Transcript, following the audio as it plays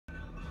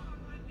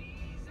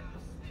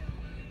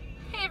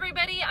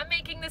Today I'm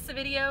making this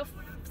video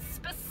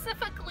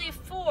specifically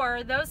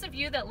for those of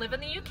you that live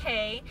in the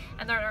UK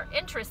and that are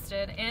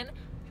interested in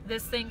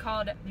this thing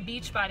called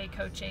Beachbody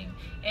coaching.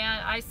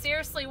 And I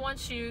seriously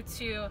want you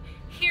to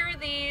hear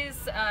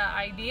these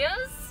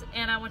ideas,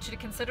 and I want you to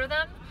consider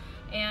them,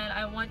 and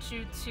I want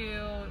you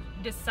to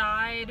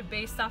decide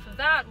based off of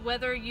that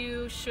whether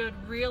you should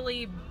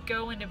really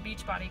go into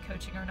Beachbody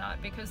coaching or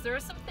not, because there are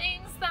some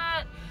things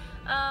that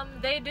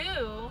they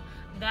do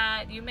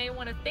that you may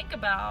want to think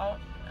about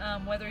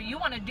whether you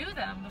want to do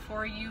them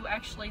before you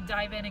actually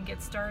dive in and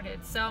get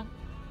started. So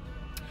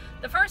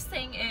the first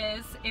thing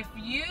is, if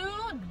you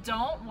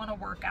don't want to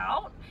work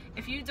out,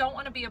 if you don't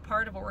want to be a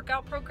part of a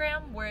workout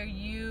program where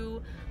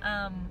you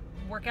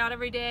work out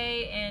every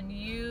day and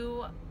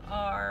you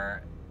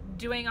are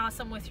doing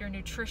awesome with your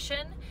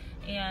nutrition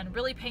and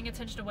really paying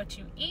attention to what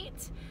you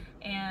eat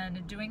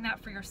and doing that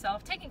for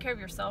yourself, taking care of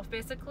yourself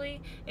basically,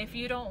 if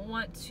you don't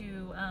want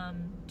to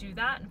do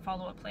that and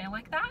follow a plan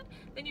like that,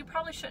 then you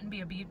probably shouldn't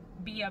be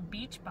a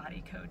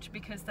Beachbody coach,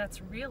 because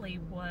that's really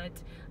what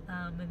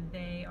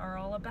they are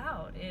all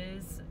about,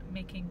 is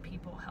making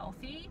people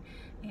healthy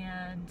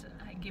and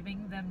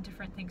giving them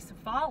different things to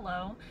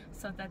follow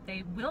so that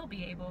they will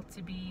be able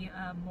to be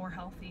more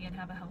healthy and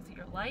have a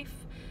healthier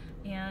life,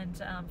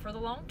 and for the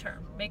long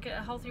term, make it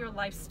a healthier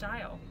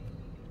lifestyle.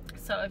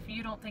 So if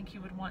you don't think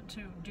you would want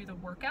to do the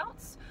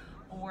workouts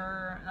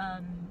or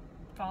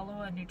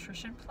follow a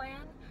nutrition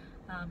plan,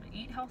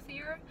 eat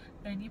healthier,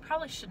 then you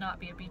probably should not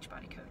be a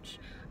Beachbody coach.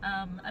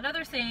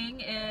 Another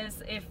thing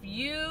is, if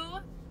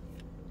you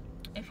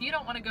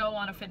don't want to go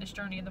on a fitness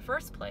journey in the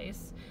first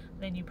place,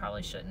 then you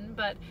probably shouldn't.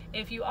 But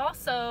if you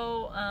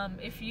also,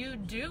 if you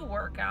do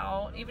work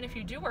out, even if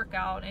you do work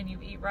out and you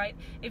eat right,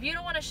 if you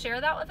don't want to share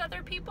that with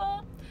other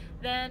people,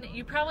 then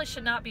you probably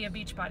should not be a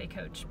Beachbody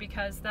coach,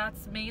 because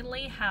that's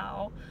mainly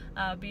how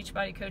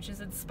Beachbody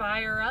coaches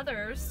inspire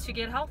others to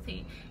get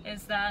healthy,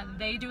 is that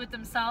they do it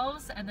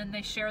themselves and then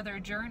they share their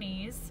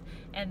journeys,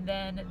 and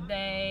then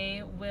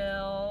they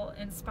will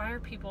inspire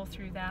people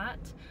through that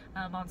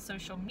on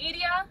social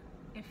media.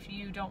 If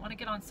you don't want to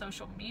get on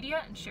social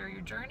media and share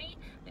your journey,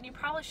 then you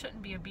probably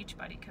shouldn't be a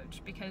Beachbody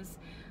coach, because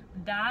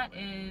that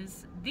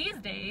is, these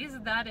days,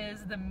 that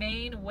is the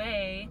main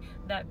way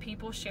that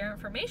people share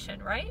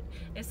information, right?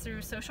 Is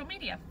through social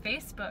media,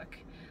 Facebook,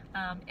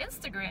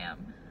 Instagram,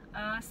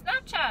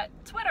 Snapchat,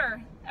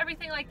 Twitter,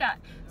 everything like that.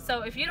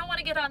 So if you don't want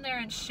to get on there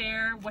and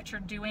share what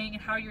you're doing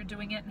and how you're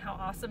doing it and how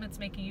awesome it's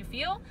making you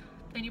feel,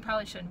 then you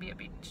probably shouldn't be a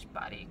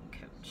Beachbody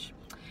coach.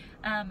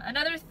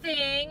 Another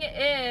thing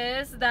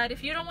is that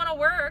if you don't want to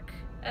work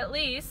at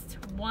least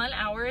 1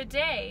 hour a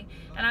day,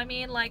 and I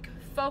mean like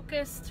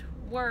focused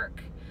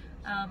work,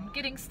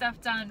 getting stuff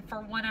done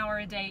for 1 hour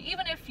a day,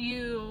 even if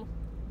you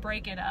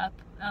break it up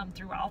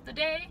throughout the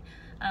day,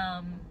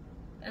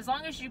 as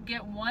long as you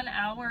get 1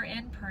 hour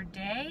in per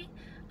day,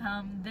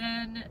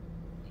 then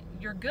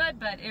you're good.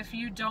 But if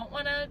you don't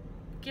want to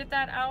get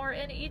that hour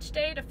in each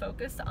day to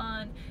focus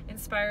on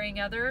inspiring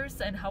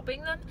others and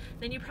helping them,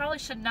 then you probably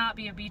should not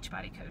be a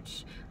Beachbody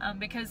coach,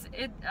 because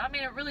it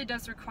really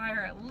does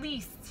require at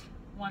least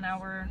 1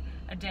 hour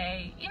a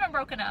day, even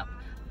broken up,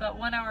 but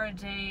 1 hour a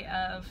day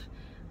of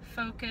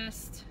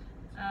focused,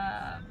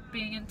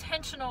 being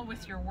intentional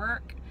with your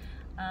work,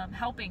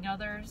 helping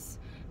others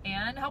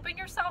and helping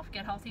yourself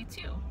get healthy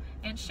too,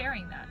 and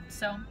sharing that.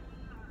 So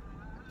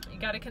you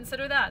got to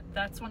consider that.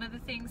 That's one of the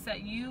things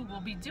that you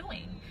will be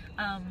doing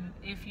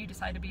if you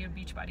decide to be a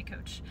Beachbody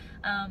coach.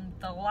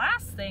 The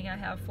last thing I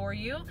have for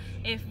you,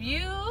 if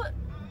you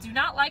do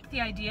not like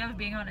the idea of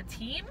being on a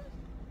team,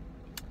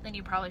 then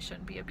you probably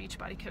shouldn't be a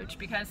Beachbody coach,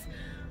 because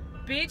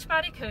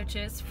Beachbody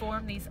coaches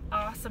form these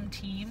awesome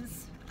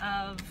teams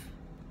of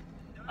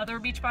other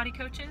Beachbody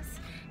coaches,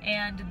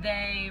 and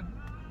they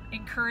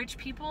encourage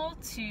people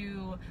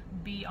to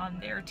be on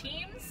their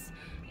teams,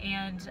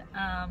 and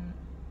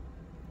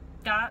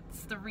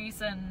that's the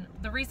reason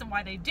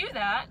why they do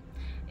that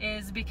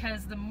is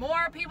because the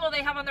more people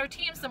they have on their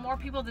teams, the more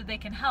people that they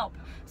can help.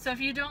 So if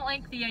you don't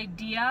like the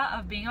idea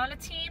of being on a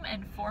team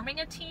and forming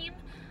a team,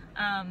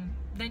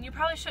 then you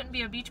probably shouldn't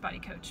be a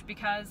Beachbody coach,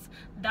 because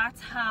that's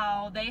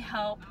how they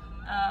help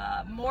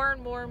more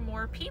and more and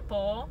more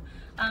people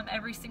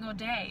every single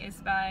day, is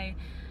by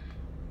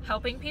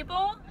helping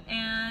people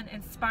and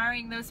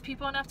inspiring those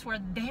people enough to where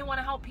they want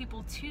to help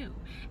people too.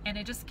 And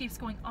it just keeps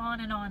going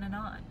on and on and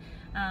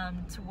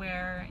on, to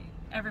where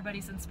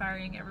everybody's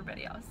inspiring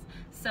everybody else.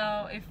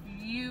 So if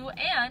you,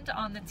 and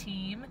on the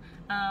team,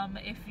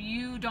 if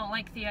you don't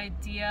like the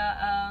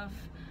idea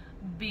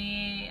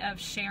of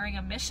sharing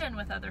a mission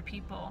with other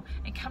people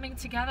and coming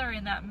together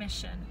in that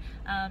mission,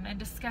 and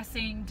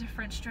discussing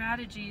different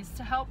strategies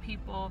to help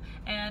people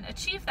and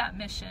achieve that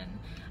mission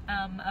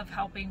of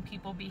helping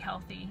people be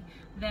healthy,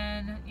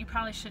 then you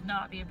probably should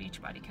not be a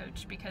Beachbody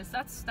coach, because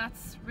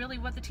that's really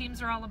what the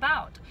teams are all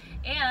about.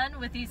 And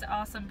with these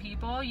awesome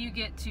people, you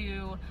get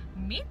to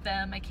meet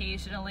them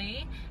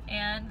occasionally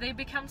and they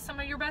become some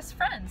of your best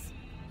friends.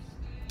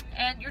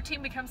 and your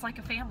team becomes like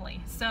a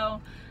family.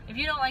 So if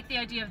you don't like the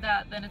idea of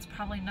that, then it's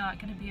probably not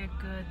going to be a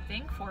good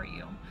thing for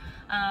you.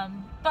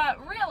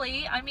 But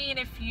really, I mean,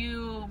 if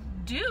you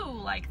do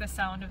like the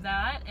sound of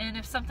that, and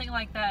if something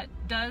like that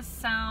does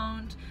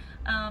sound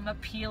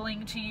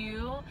appealing to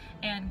you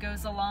and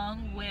goes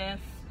along with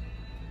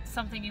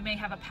something you may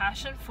have a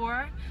passion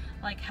for,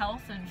 like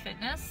health and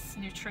fitness,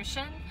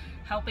 nutrition,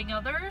 helping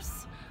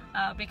others,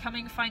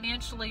 becoming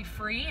financially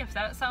free, if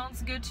that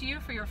sounds good to you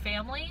for your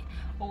family,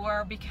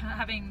 or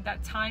having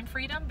that time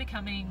freedom,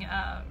 becoming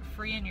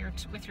free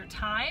with your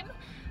time,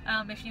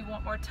 if you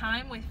want more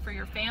time for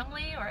your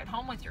family or at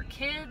home with your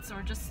kids,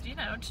 or just, you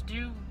know, to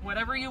do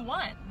whatever you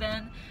want,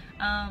 then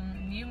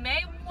you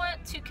may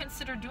want to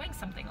consider doing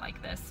something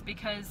like this,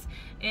 because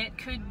it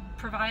could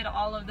provide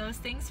all of those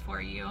things for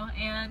you,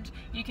 and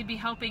you could be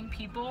helping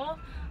people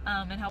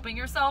and helping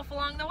yourself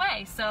along the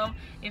way. So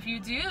if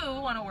you do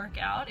want to work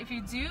out, if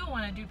you do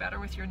want to do better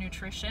with your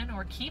nutrition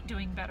or keep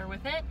doing better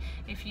with it,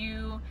 if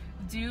you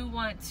do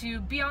want to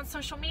be on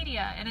social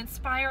media and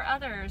inspire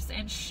others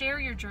and share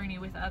your journey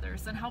with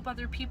others and help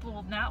other people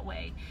in that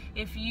way,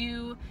 if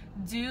you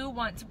do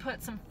want to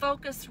put some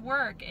focused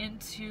work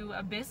into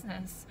a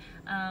business,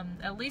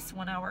 at least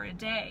 1 hour a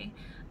day,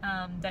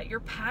 that you're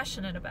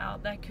passionate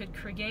about, that could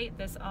create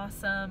this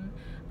awesome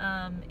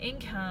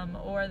income,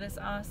 or this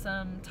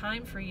awesome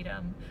time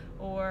freedom,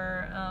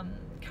 or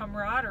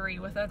camaraderie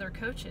with other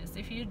coaches.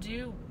 If you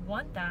do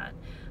want that,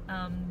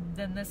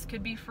 then this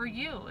could be for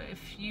you.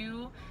 If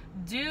you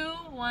do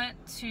want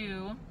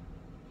to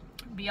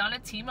be on a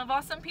team of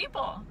awesome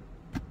people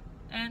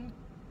and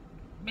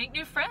make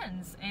new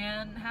friends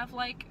and have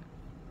like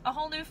a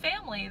whole new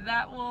family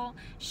that will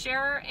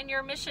share in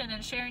your mission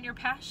and share in your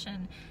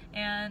passion,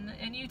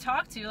 and you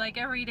talk to like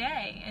every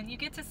day and you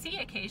get to see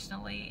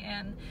occasionally,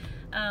 and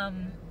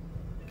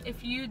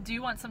if you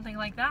do want something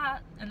like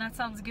that and that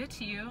sounds good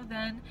to you,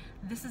 then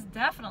this is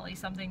definitely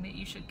something that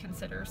you should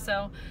consider.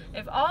 So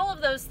if all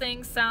of those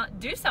things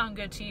do sound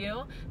good to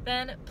you,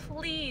 then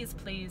please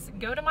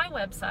go to my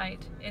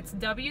website. It's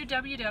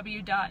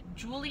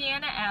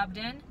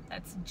www.julianaabdon,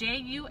 that's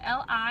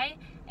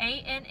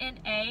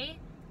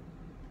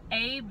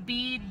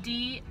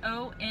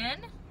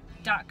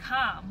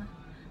JulianaAbdon.com.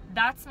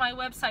 That's my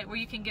website, where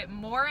you can get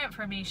more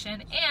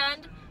information,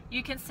 and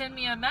you can send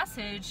me a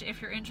message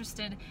if you're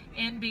interested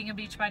in being a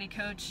Beachbody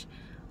coach.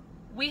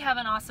 We have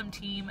an awesome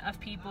team of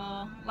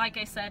people. Like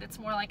I said, it's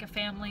more like a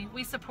family.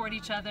 We support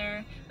each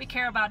other, we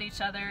care about each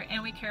other,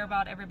 and we care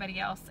about everybody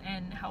else,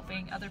 and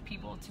helping other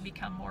people to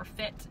become more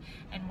fit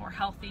and more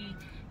healthy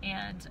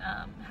and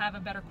have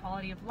a better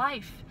quality of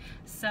life.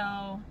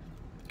 So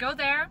go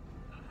there,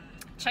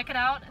 check it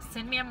out,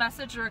 send me a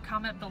message or a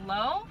comment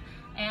below,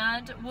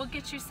 and we'll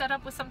get you set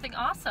up with something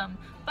awesome.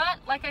 But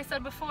like I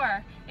said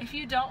before, if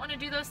you don't want to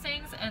do those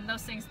things, and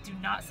those things do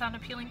not sound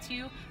appealing to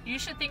you, you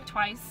should think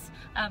twice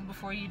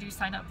before you do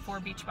sign up for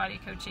Beachbody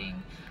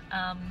coaching.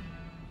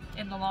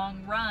 In the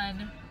long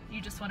run,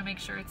 you just want to make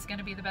sure it's going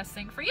to be the best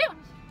thing for you.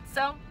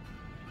 So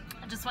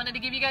I just wanted to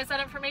give you guys that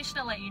information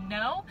and let you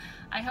know.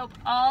 I hope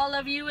all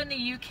of you in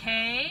the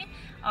UK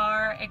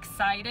are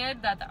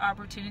excited that the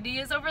opportunity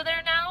is over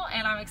there now,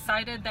 and I'm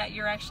excited that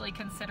you're actually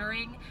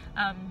considering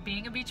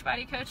being a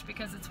Beachbody coach,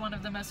 because it's one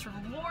of the most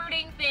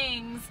rewarding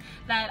things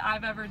that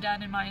I've ever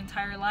done in my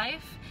entire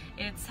life.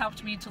 It's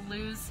helped me to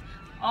lose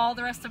all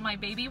the rest of my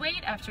baby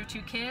weight after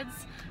 2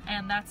 kids,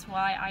 and that's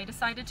why I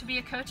decided to be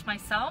a coach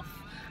myself.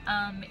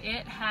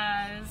 It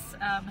has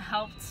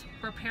helped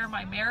repair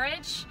my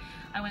marriage.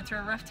 I went through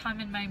a rough time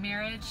in my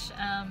marriage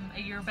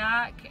a year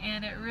back,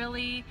 and it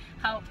really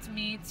helped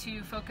me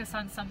to focus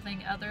on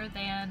something other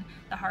than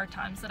the hard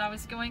times that I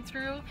was going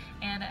through,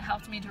 and it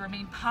helped me to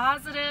remain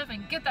positive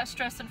and get that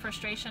stress and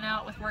frustration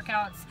out with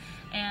workouts,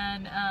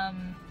 and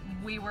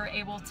we were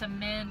able to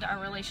mend our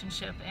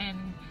relationship,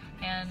 and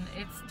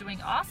it's doing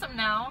awesome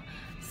now.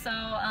 So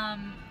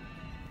and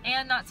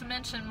not to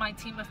mention, my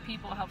team of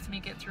people helped me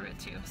get through it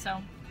too.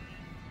 So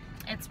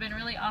it's been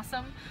really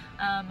awesome.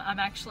 I'm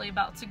actually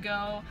about to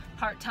go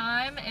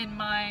part-time in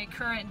my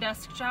current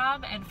desk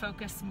job and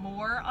focus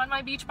more on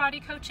my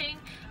Beachbody coaching,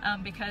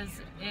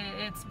 because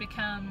it's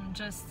become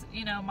just,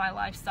 you know, my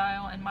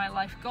lifestyle and my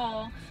life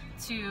goal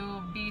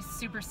to be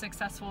super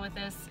successful with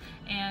this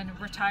and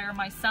retire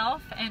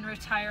myself and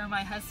retire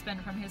my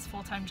husband from his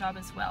full-time job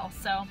as well.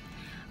 So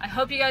I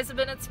hope you guys have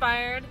been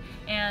inspired,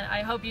 and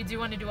I hope you do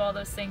want to do all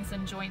those things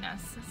and join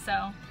us.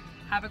 So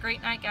have a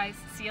great night, guys.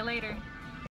 See you later.